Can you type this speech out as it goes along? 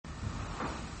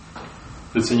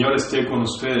El Señor esté con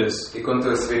ustedes. Y con tu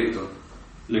espíritu.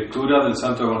 Lectura del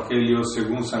Santo Evangelio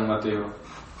según San Mateo.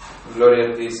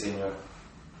 Gloria a ti, Señor.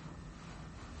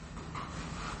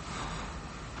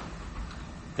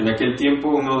 En aquel tiempo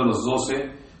uno de los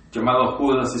 12, llamado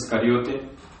Judas Iscariote,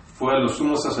 fue a los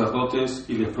sumos sacerdotes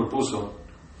y les propuso: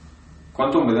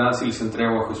 ¿cuánto me dan si les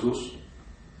entrego a Jesús?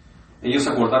 Ellos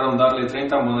acordaron darle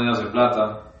 30 monedas de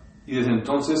plata, y desde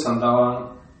entonces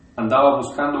andaba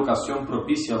buscando ocasión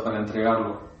propicia para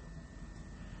entregarlo.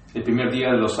 El primer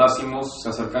día de los ácimos se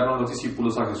acercaron los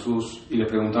discípulos a Jesús y le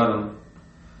preguntaron: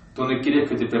 ¿dónde quieres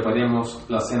que te preparemos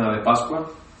la cena de Pascua?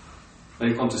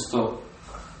 Él contestó: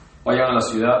 vayan a la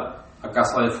ciudad, a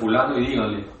casa de fulano, y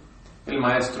díganle: el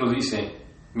maestro dice,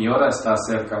 mi hora está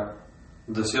cerca,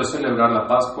 deseo celebrar la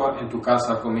Pascua en tu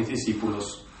casa con mis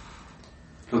discípulos.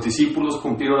 Los discípulos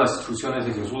cumplieron las instrucciones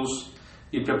de Jesús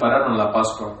y prepararon la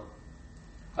Pascua.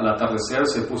 Al atardecer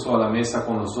se puso a la mesa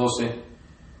con los 12.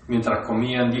 Mientras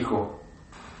comían dijo: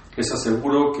 les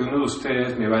aseguro que uno de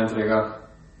ustedes me va a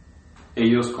entregar.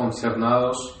 Ellos,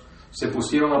 consternados, se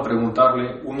pusieron a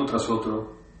preguntarle uno tras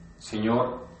otro: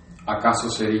 Señor, ¿acaso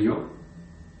seré yo?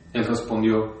 Él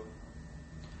respondió: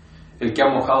 el que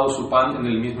ha mojado su pan en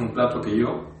el mismo plato que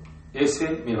yo,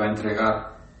 ese me va a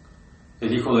entregar.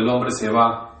 El Hijo del Hombre se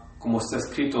va, como está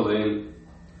escrito de él,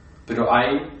 pero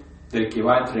ay del que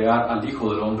va a entregar al Hijo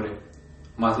del Hombre,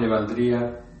 más le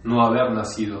valdría no haber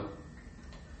nacido.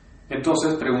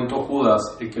 Entonces preguntó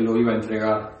Judas, el que lo iba a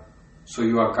entregar: ¿soy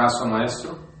yo acaso,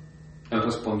 maestro? Él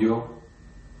respondió: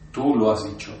 tú lo has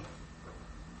dicho.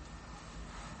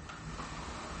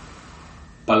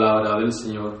 Palabra del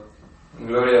Señor.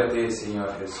 Gloria a ti,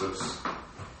 Señor Jesús.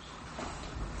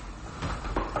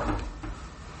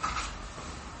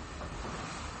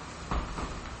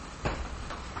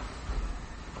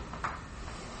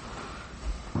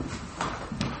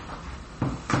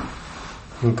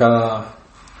 En cada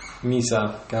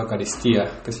misa, cada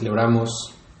Eucaristía que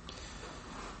celebramos,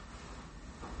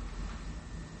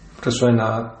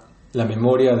 resuena la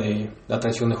memoria de la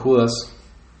traición de Judas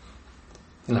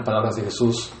en las palabras de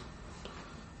Jesús: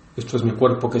 esto es mi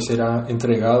cuerpo que será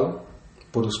entregado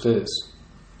por ustedes.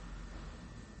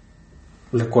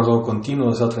 El recuerdo continuo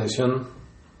de esa traición,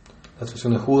 la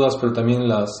traición de Judas, pero también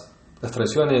las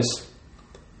traiciones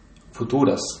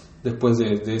futuras después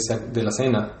de la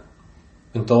cena.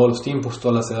 En todos los tiempos,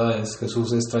 todas las edades,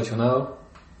 Jesús es traicionado,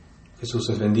 Jesús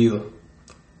es vendido,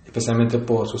 especialmente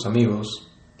por sus amigos,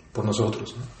 por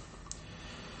nosotros, ¿no?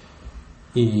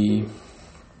 Y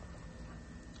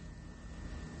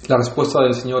la respuesta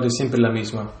del Señor es siempre la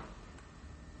misma.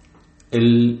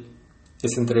 Él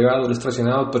es entregado, Él es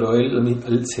traicionado, pero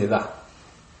Él se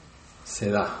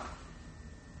da,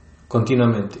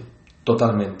 continuamente,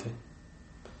 totalmente.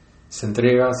 Se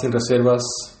entrega sin reservas.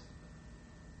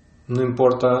 No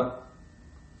importa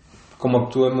cómo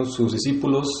actuemos sus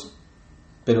discípulos,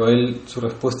 pero su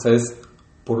respuesta es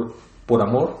por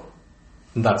amor,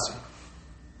 darse.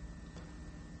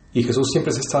 Y Jesús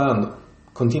siempre se está dando,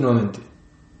 continuamente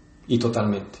y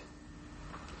totalmente.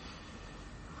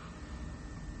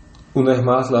 Una vez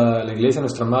más, la Iglesia,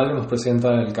 nuestra Madre, nos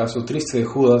presenta el caso triste de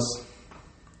Judas,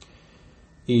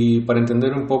 y para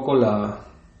entender un poco el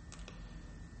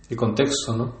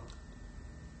contexto, ¿no?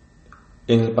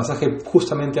 En el pasaje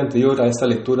justamente anterior a esta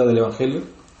lectura del Evangelio,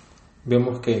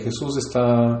 vemos que Jesús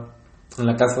está en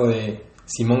la casa de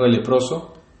Simón el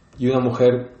leproso, y una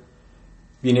mujer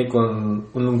viene con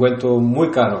un ungüento muy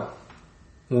caro,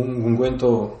 un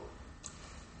ungüento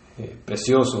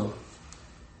precioso,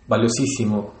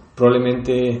 valiosísimo,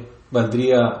 probablemente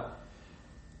valdría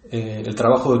el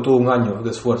trabajo de todo un año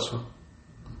de esfuerzo.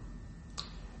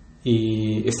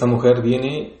 Y esta mujer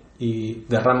viene y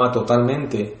derrama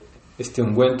totalmente este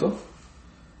ungüento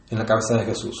en la cabeza de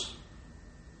Jesús.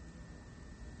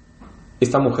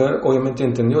 Esta mujer obviamente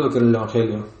entendió lo que era el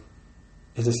Evangelio,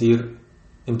 es decir,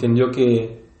 entendió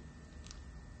que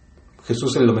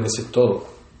Jesús se lo merece todo.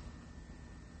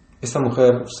 Esta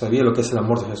mujer sabía lo que es el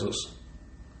amor de Jesús.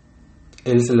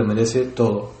 Él se lo merece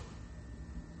todo.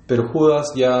 Pero Judas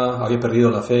ya había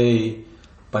perdido la fe, y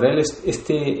para él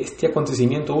este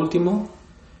acontecimiento último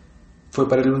fue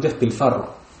para él un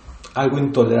despilfarro, algo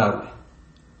intolerable.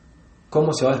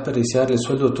 ¿Cómo se va a desperdiciar el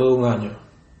sueldo de todo un año?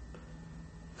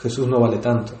 Jesús no vale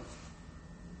tanto.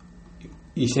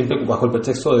 Y siempre bajo el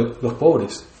pretexto de los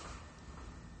pobres,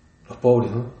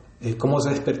 ¿no? ¿Cómo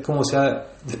se ha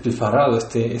despilfarrado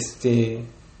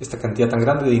esta cantidad tan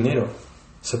grande de dinero?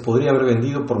 Se podría haber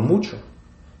vendido por mucho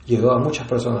y ayudado a muchas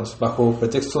personas. Bajo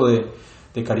pretexto de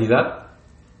caridad,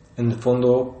 en el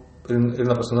fondo era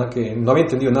una persona que no había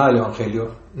entendido nada del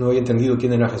Evangelio, no había entendido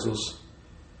quién era Jesús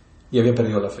y había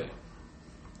perdido la fe.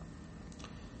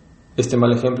 Este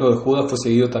mal ejemplo de Judas fue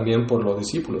seguido también por los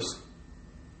discípulos.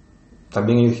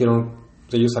 También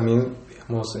ellos también,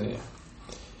 digamos,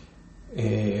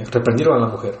 reprendieron a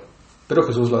la mujer, pero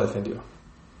Jesús la defendió.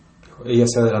 Dijo, ella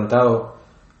se ha adelantado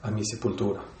a mi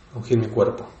sepultura, a ungir mi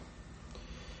cuerpo.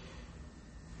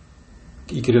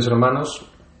 Y queridos hermanos,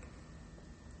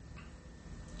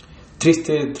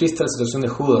 triste la situación de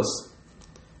Judas,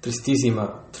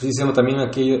 tristísima también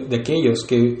de aquellos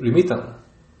que lo imitan.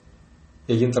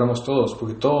 Y ahí entramos todos,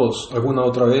 porque todos alguna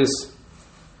otra vez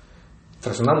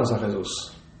traicionamos a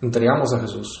Jesús, entregamos a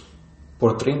Jesús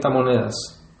por 30 monedas.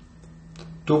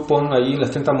 Tú pon ahí en las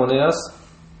 30 monedas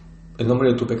el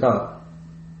nombre de tu pecado: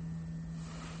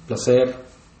 placer,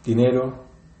 dinero,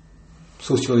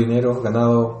 sucio dinero,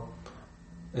 ganado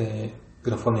de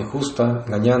una forma injusta,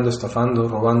 engañando, estafando,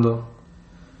 robando,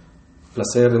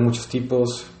 placer de muchos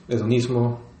tipos,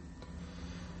 hedonismo,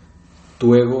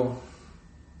 tu ego,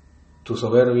 tu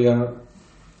soberbia.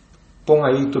 Pon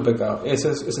ahí tu pecado.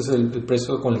 Ese es el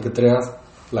precio con el que entregas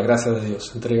la gracia de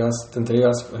Dios. Te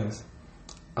entregas pues,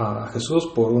 a Jesús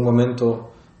por un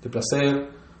momento de placer,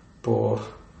 por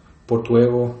tu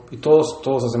ego, y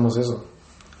todos hacemos eso.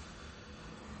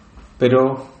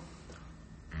 Pero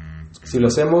si lo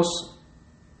hacemos,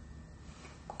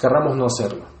 querramos no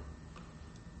hacerlo.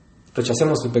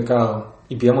 Rechacemos el pecado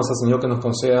y pidamos al Señor que nos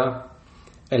conceda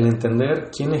el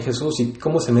entender quién es Jesús y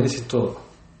cómo se merece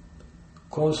todo.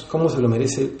 Cómo se lo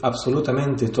merece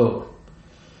absolutamente todo.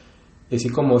 Y así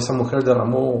como esa mujer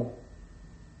derramó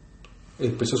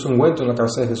el precioso ungüento en la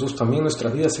cabeza de Jesús, también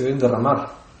nuestras vidas se deben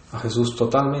derramar a Jesús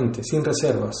totalmente, sin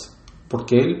reservas,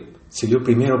 porque Él se dio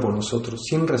primero por nosotros,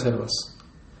 sin reservas.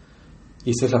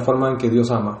 Y esa es la forma en que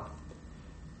Dios ama,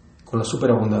 con la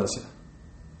superabundancia.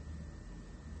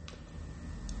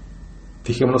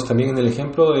 Fijémonos también en el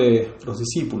ejemplo de los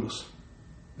discípulos.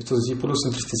 Estos discípulos se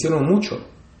entristecieron mucho,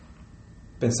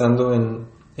 pensando en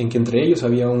que entre ellos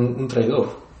había un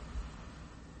traidor.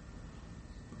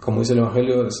 Como dice el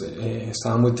Evangelio,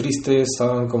 estaban muy tristes,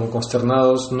 estaban como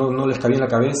consternados, no les cabía en la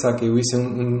cabeza que hubiese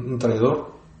un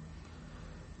traidor.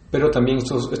 Pero también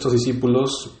estos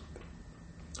discípulos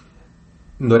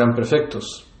no eran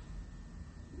perfectos.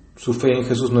 Su fe en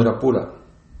Jesús no era pura.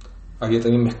 Había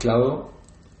también mezclado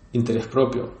interés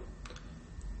propio.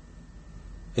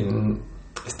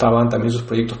 Estaban también sus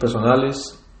proyectos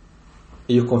personales.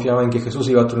 Ellos confiaban en que Jesús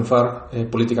iba a triunfar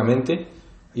políticamente.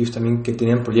 Ellos también que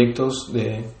tenían proyectos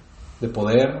de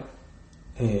poder.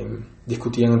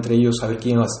 Discutían entre ellos a ver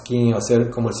quién iba a ser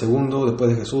como el segundo después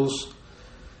de Jesús.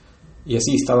 Y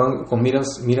así estaban con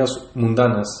miras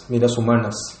mundanas, miras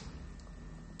humanas.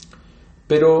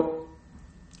 Pero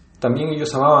también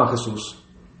ellos amaban a Jesús,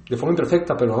 de forma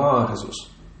imperfecta, pero amaban a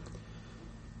Jesús.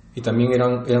 Y también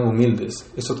eran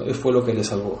humildes. Eso fue lo que les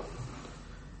salvó.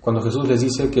 Cuando Jesús les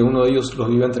dice que uno de ellos los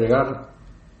iba a entregar,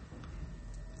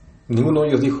 ninguno de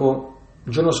ellos dijo,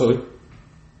 yo no soy,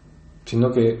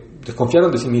 sino que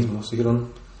desconfiaron de sí mismos. Dijeron,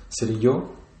 ¿seré yo?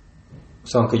 O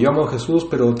sea, aunque yo amo a Jesús,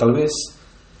 pero tal vez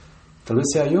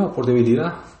sea yo, por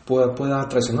debilidad, pueda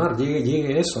traicionar,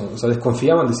 llegue eso. O sea,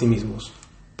 desconfiaban de sí mismos.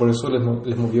 Por eso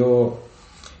les movió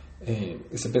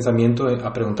ese pensamiento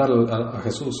a preguntarle a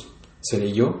Jesús,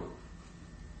 ¿seré yo?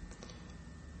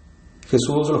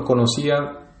 Jesús los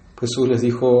conocía. Jesús les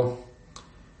dijo,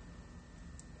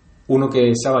 uno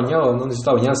que se ha bañado no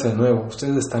necesita bañarse de nuevo.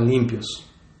 Ustedes están limpios.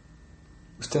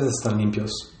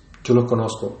 Yo los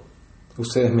conozco.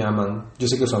 Ustedes me aman. Yo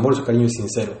sé que su amor y su cariño es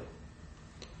sincero.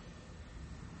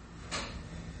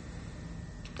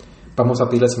 Vamos a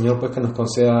pedir al Señor pues que nos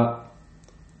conceda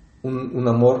un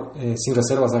amor sin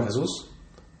reservas a Jesús,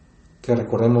 que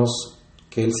recordemos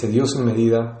que Él se dio sin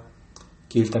medida,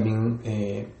 que Él también,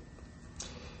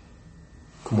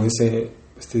 como dice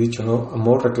este dicho, ¿no?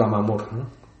 Amor reclama amor, ¿no?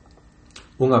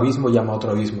 Un abismo llama a otro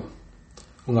abismo,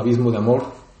 un abismo de amor,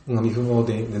 un abismo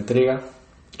de entrega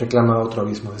reclama a otro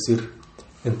abismo. Es decir,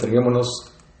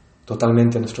 entreguémonos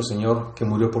totalmente a nuestro Señor, que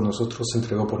murió por nosotros, se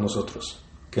entregó por nosotros.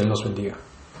 Que Él nos bendiga.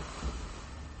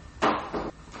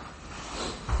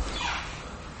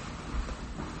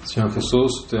 Señor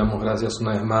Jesús, te damos gracias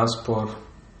una vez más por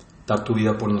dar tu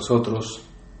vida por nosotros.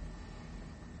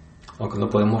 Aunque no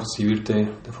podemos recibirte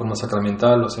de forma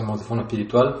sacramental, lo hacemos de forma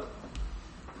espiritual.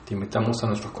 Te invitamos a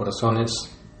nuestros corazones.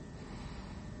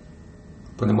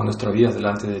 Ponemos nuestras vidas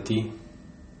delante de ti.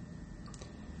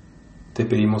 Te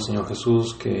pedimos, Señor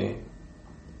Jesús, que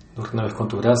nos renueves con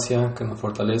tu gracia, que nos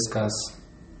fortalezcas,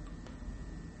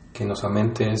 que nos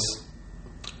aumentes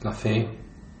la fe,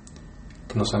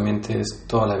 que nos aumentes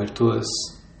todas las virtudes.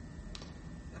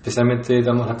 Especialmente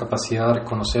danos la capacidad de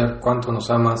reconocer cuánto nos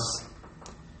amas,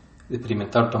 de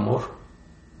experimentar tu amor,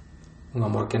 un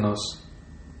amor que nos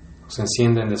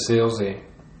enciende en deseos de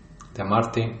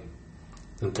amarte,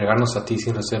 de entregarnos a ti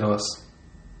sin reservas,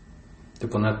 de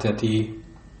ponerte a ti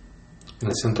en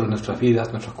el centro de nuestras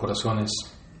vidas, nuestros corazones.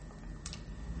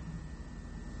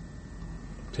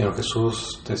 Señor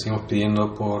Jesús, te seguimos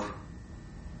pidiendo por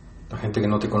la gente que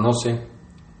no te conoce,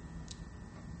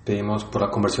 pedimos por la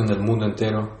conversión del mundo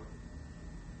entero,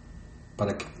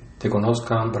 para que te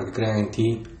conozcan, para que crean en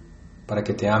ti, para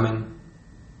que te amen,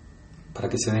 para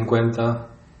que se den cuenta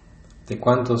de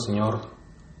cuánto, Señor,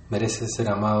 mereces ser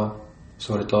amado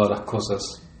sobre todas las cosas.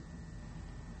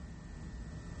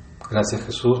 Gracias,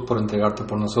 Jesús, por entregarte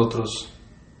por nosotros.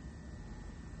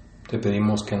 Te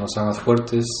pedimos que nos hagas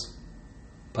fuertes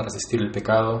para resistir el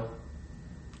pecado,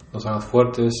 nos hagas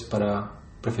fuertes para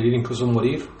preferir incluso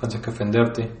morir antes que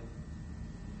ofenderte.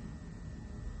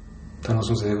 Danos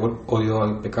un odio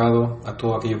al pecado, a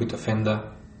todo aquello que te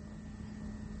ofenda.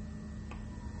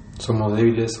 Somos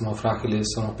débiles, somos frágiles,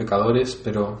 somos pecadores,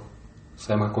 pero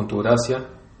sabemos que con tu gracia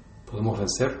podemos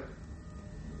vencer,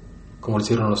 como lo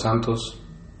hicieron los santos.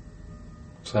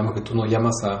 Sabemos que tú nos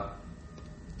llamas a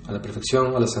la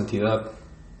perfección, a la santidad,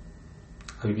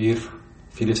 a vivir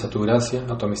fieles a tu gracia,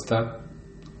 a tu amistad.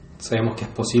 Sabemos que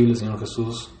es posible, Señor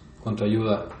Jesús, con tu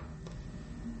ayuda.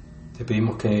 Te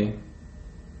pedimos que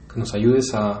nos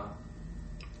ayudes a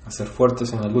ser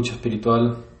fuertes en la lucha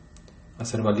espiritual, a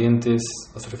ser valientes,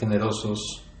 a ser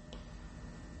generosos,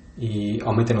 y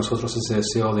aumente en nosotros ese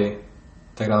deseo de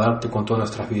agradarte con todas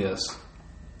nuestras vidas.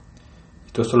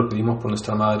 Y todo esto lo pedimos por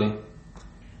nuestra Madre.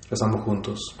 Rezamos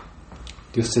juntos.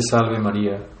 Dios te salve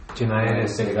María, llena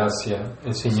eres de gracia,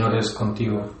 el Señor es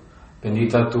contigo.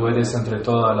 Bendita tú eres entre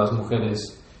todas las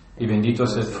mujeres, y bendito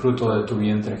es el fruto de tu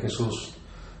vientre Jesús.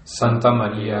 Santa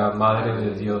María, Madre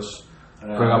de Dios,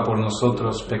 ruega por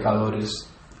nosotros pecadores,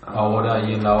 ahora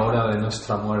y en la hora de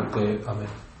nuestra muerte.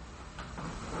 Amén.